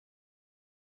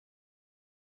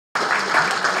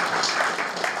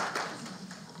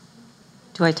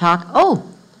Do I talk? Oh,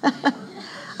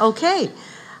 okay.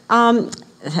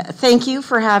 Thank you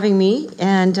for having me.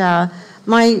 And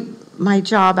my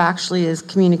job actually is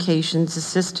communications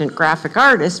assistant, graphic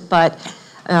artist, but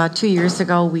 2 years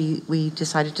ago we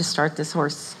decided to start this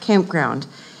horse campground.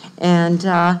 And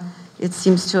it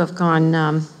seems to have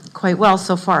gone quite well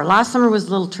so far. Last summer was a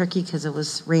little tricky because it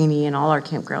was rainy and all our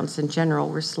campgrounds in general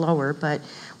were slower, but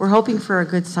we're hoping for a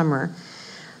good summer.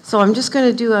 So I'm just going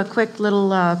to do a quick little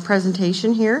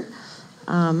presentation here.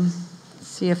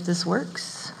 See if this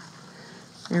works.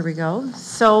 There we go.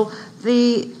 So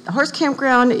the horse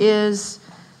campground is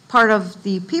part of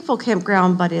the people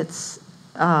campground, but it's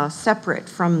separate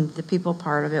from the people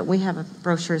part of it. We have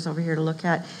brochures over here to look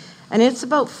at. And it's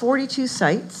about 42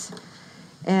 sites.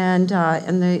 And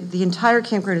the entire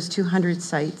campground is 200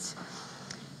 sites.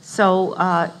 So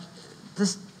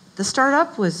the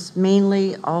startup was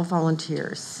mainly all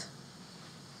volunteers.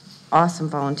 Awesome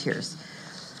volunteers.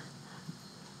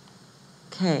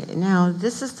 Okay, now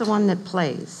this is the one that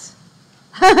plays.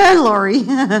 Lori.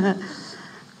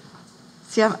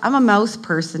 See, I'm a mouse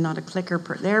person, not a clicker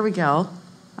person. There we go.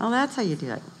 Oh, that's how you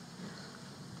do it.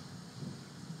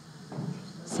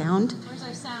 Sound? Where's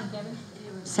our sound, Kevin?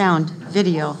 Sound,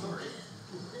 video.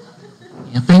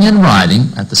 Camping and riding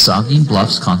at the Saugeen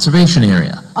Bluffs Conservation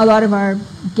Area. A lot of our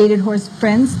gated horse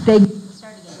friends, they...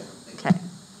 Okay.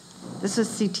 This is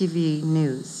CTV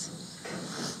News.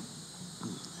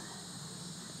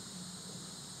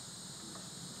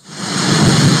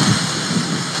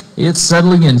 It's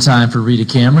settling in time for Rita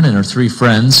Cameron and her three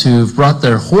friends who've brought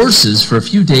their horses for a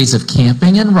few days of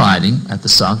camping and riding at the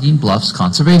Saugeen Bluffs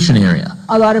Conservation Area.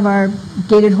 A lot of our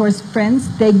gated horse friends,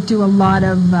 they do a lot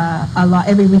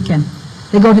every weekend.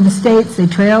 They go to the States, they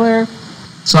trailer.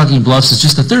 Saugeen Bluffs is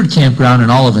just the third campground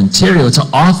in all of Ontario to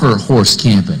offer horse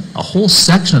camping. A whole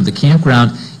section of the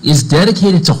campground is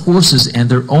dedicated to horses and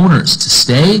their owners to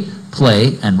stay,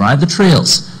 play, and ride the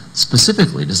trails,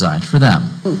 specifically designed for them.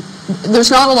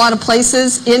 There's not a lot of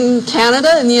places in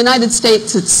Canada. In the United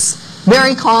States, it's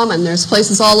very common. There's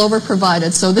places all over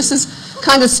provided. So this is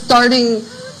kind of starting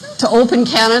to open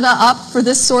Canada up for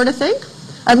this sort of thing,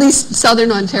 at least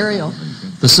Southern Ontario.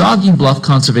 The Saugeen Bluff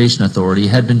Conservation Authority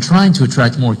had been trying to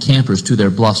attract more campers to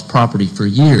their Bluffs property for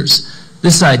years.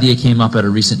 This idea came up at a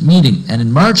recent meeting, and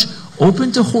in March,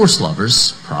 opened to horse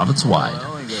lovers province-wide.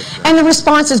 And the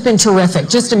response has been terrific,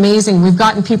 just amazing. We've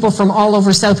gotten people from all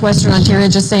over southwestern Ontario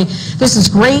just saying, this is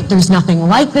great, there's nothing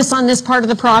like this on this part of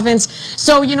the province.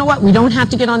 So you know what, we don't have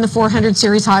to get on the 400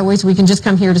 series highways, we can just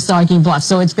come here to Saugeen Bluff.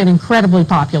 So it's been incredibly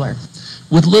popular.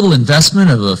 With little investment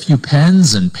of a few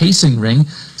pens and pacing ring,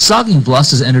 Saugeen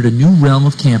Bluffs has entered a new realm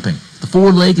of camping, the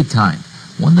four-legged kind,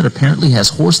 one that apparently has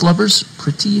horse lovers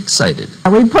pretty excited.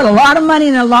 We put a lot of money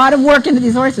and a lot of work into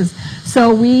these horses,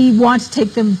 so we want to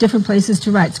take them different places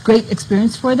to ride. It's a great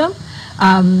experience for them.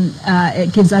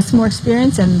 It gives us more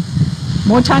experience and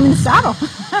more time in the saddle.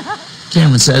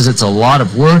 Cameron says it's a lot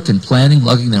of work and planning,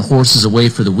 lugging their horses away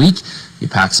for the week. You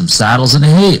pack some saddles and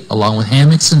hay, along with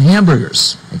hammocks and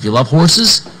hamburgers. If you love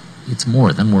horses, it's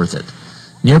more than worth it.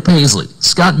 Near Paisley,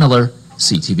 Scott Miller,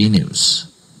 CTV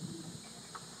News.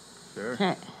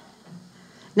 Okay.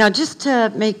 Now, just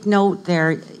to make note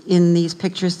there, in these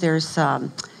pictures, there's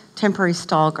temporary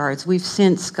stall guards. We've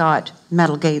since got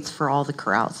metal gates for all the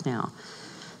corrals now.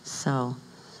 So,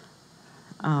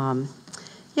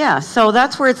 yeah, so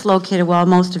that's where it's located. Well,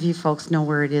 most of you folks know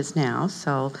where it is now.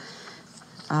 So,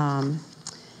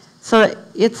 so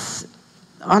it's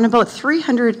on about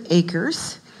 300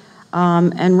 acres.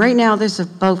 And right now there's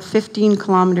about 15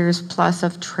 kilometers plus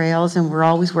of trails, and we're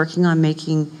always working on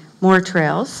making more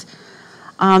trails.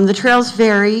 The trails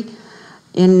vary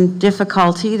in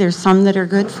difficulty. There's some that are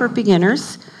good for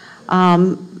beginners.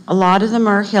 A lot of them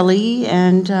are hilly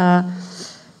and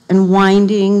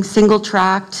winding,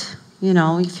 single-tracked. You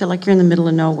know, you feel like you're in the middle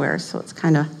of nowhere, so it's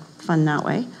kind of fun that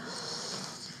way.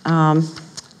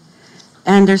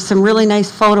 And there's some really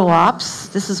nice photo ops.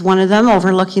 This is one of them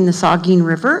overlooking the Saugeen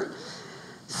River.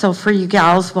 So for you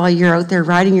gals, while you're out there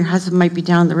riding, your husband might be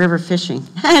down the river fishing.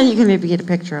 And you can maybe get a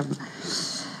picture of him.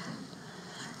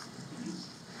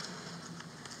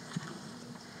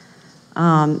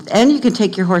 And you can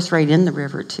take your horse right in the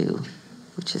river too,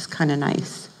 which is kind of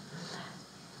nice.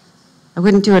 I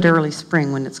wouldn't do it early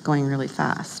spring when it's going really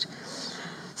fast.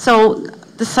 So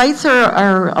the sites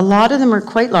are a lot of them are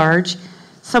quite large.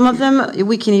 Some of them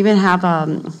we can even have,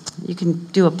 you can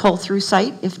do a pull-through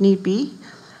site if need be.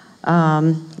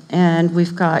 And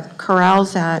we've got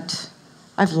corrals at,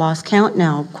 I've lost count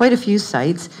now, quite a few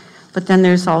sites. But then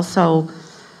there's also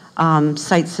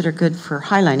sites that are good for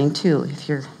highlining too, if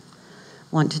you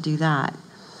want to do that.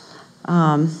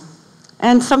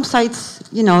 And some sites,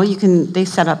 you know, they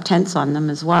set up tents on them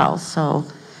as well, so,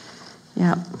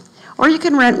 yeah. Or you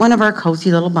can rent one of our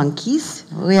cozy little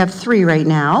bunkies. We have 3 right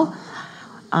now.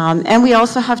 And we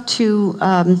also have 2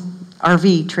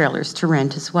 RV trailers to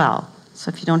rent as well, so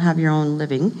if you don't have your own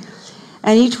living.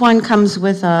 And each one comes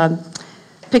with a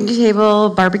picnic table,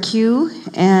 barbecue,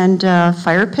 and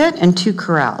fire pit, and 2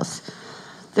 corrals.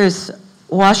 There's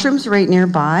washrooms right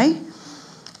nearby,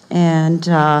 and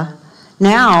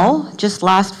now, just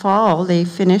last fall, they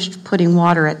finished putting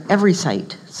water at every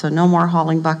site, so no more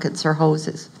hauling buckets or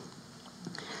hoses.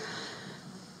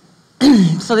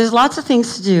 So there's lots of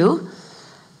things to do,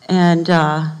 and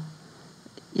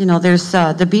you know, there's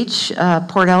the beach.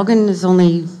 Port Elgin is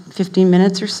only 15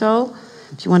 minutes or so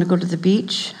if you want to go to the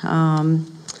beach,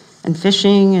 and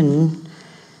fishing and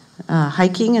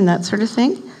hiking and that sort of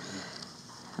thing.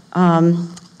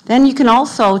 Then you can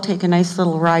also take a nice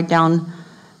little ride down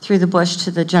through the bush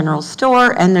to the general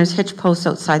store, and there's hitch posts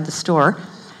outside the store.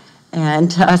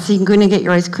 And so you can go in and get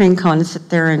your ice cream cone and sit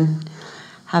there and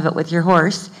have it with your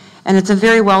horse. And it's a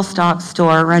very well-stocked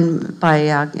store run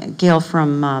by Gail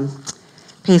from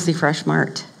Paisley Fresh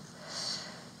Mart.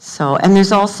 So, and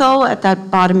there's also, at that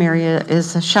bottom area,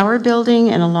 is a shower building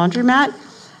and a laundromat.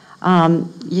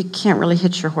 You can't really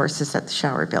hitch your horses at the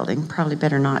shower building. Probably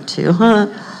better not to.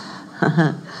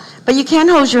 But you can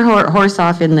hose your horse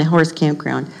off in the horse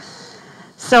campground.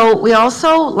 So we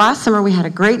also, last summer, we had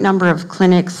a great number of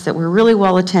clinics that were really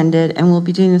well attended, and we'll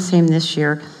be doing the same this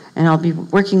year. And I'll be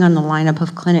working on the lineup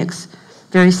of clinics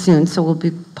very soon, so we'll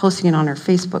be posting it on our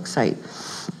Facebook site.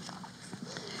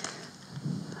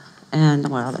 And,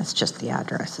 well, that's just the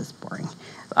address. It's boring.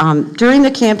 During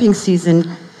the camping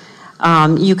season,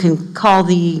 you can call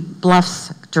the Bluffs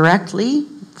directly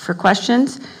for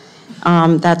questions.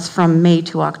 That's from May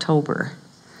to October.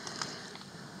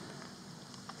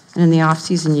 And in the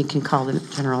off-season, you can call the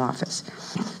general office.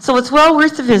 So it's well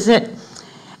worth the visit.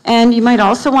 And you might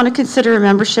also want to consider a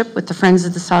membership with the Friends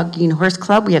of the Saugeen Horse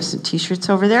Club. We have some T-shirts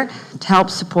over there to help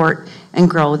support and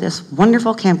grow this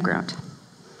wonderful campground.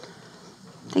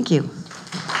 Thank you.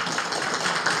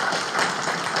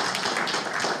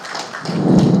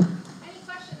 Any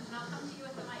questions? And I'll come to you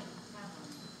with the mic.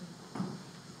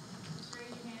 Just raise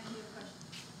your hand if you have a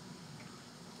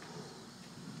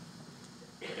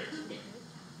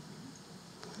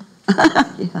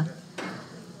question. Yeah.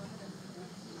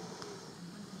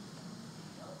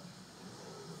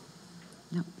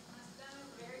 No.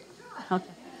 Okay.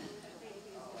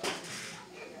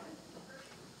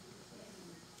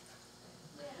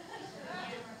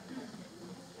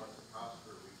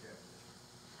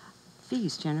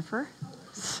 Fees, Jennifer.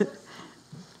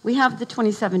 We have the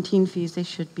 2017 fees. They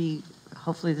should be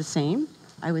hopefully the same,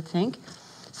 I would think.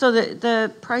 So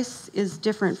the price is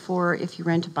different for if you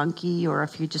rent a bunkie or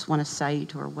if you just want a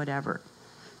site or whatever.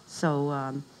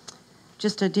 So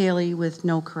just a daily with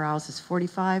no corrals is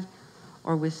 $45,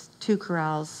 or with 2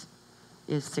 corrals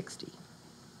is $60.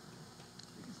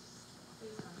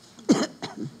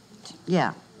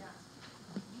 Yeah.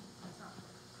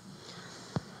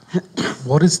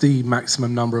 What is the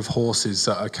maximum number of horses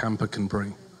that a camper can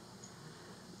bring?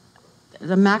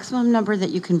 The maximum number that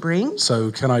you can bring?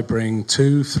 So can I bring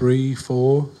 2, 3,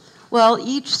 4? Well,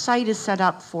 each site is set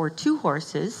up for 2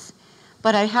 horses,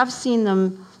 but I have seen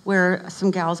them where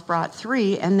some gals brought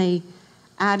 3, and they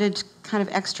added kind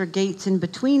of extra gates in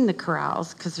between the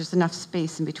corrals because there's enough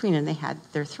space in between, and they had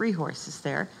their 3 horses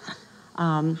there.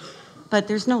 But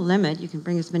there's no limit. You can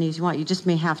bring as many as you want. You just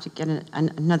may have to get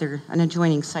an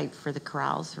adjoining site for the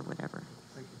corrals or whatever.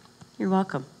 Thank you. You're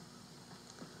welcome.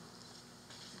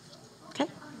 Okay.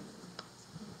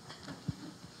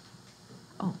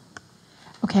 Oh.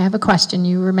 Okay, I have a question.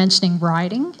 You were mentioning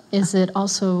riding. Is it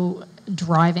also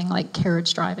driving, like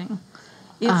carriage driving?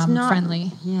 It's not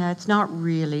friendly? Yeah, it's not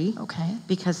really. Okay.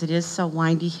 Because it is so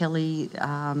windy, hilly.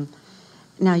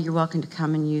 Now you're welcome to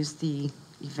come and use the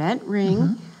event ring.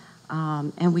 Mm-hmm.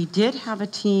 And we did have a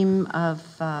team of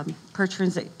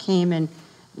Percherons that came and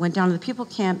went down to the people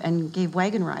camp and gave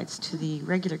wagon rides to the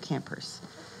regular campers.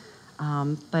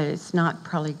 But it's not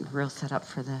probably real set up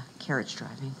for the carriage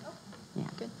driving. Yeah.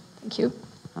 Good. Thank you.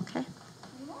 Okay.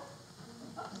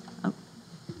 Oh.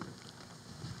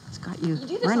 It's got you You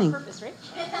do this running. on purpose, right?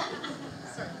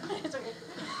 Sorry. It's okay.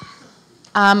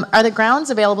 Are the grounds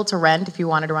available to rent if you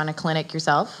wanted to run a clinic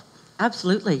yourself?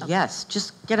 Absolutely, Okay. yes.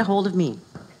 Just get a hold of me.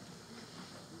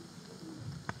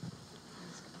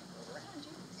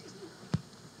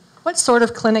 What sort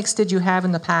of clinics did you have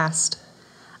in the past?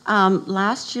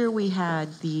 Last year we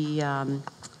had the,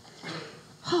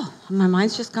 my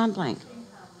mind's just gone blank.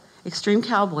 Extreme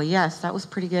Cowboy, yes, that was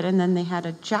pretty good. And then they had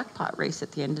a jackpot race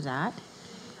at the end of that.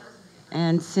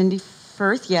 And Cindy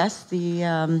Firth, yes,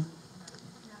 the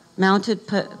mounted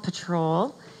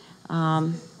patrol.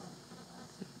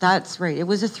 That's right. It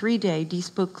was a 3-day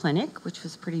despoke clinic, which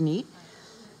was pretty neat.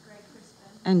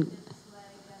 And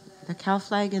the cow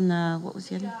flag and the, what was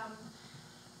the other?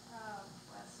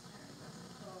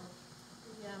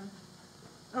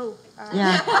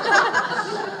 Yeah.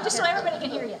 Just so everybody can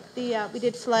hear you. We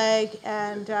did flag,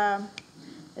 and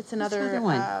it's another the other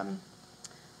one?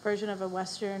 version of a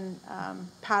Western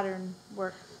pattern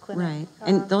work clinic. Right.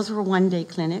 And those were 1-day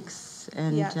clinics,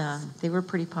 and Yes. they were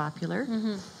pretty popular.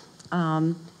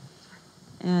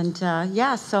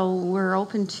 Yeah, so we're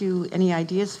open to any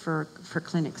ideas for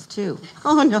clinics too.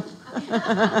 Oh, no.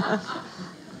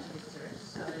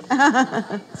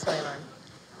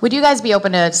 Would you guys be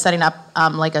open to setting up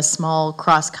like a small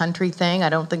cross-country thing? I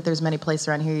don't think there's many places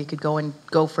around here you could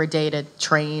go for a day to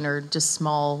train, or just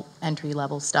small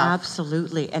entry-level stuff.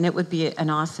 Absolutely. And it would be an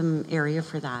awesome area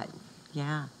for that.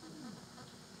 Yeah.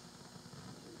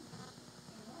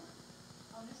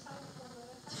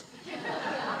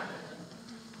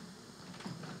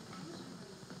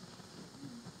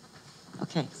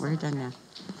 Okay, we're done now.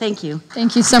 Thank you.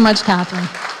 Thank you so much, Catherine.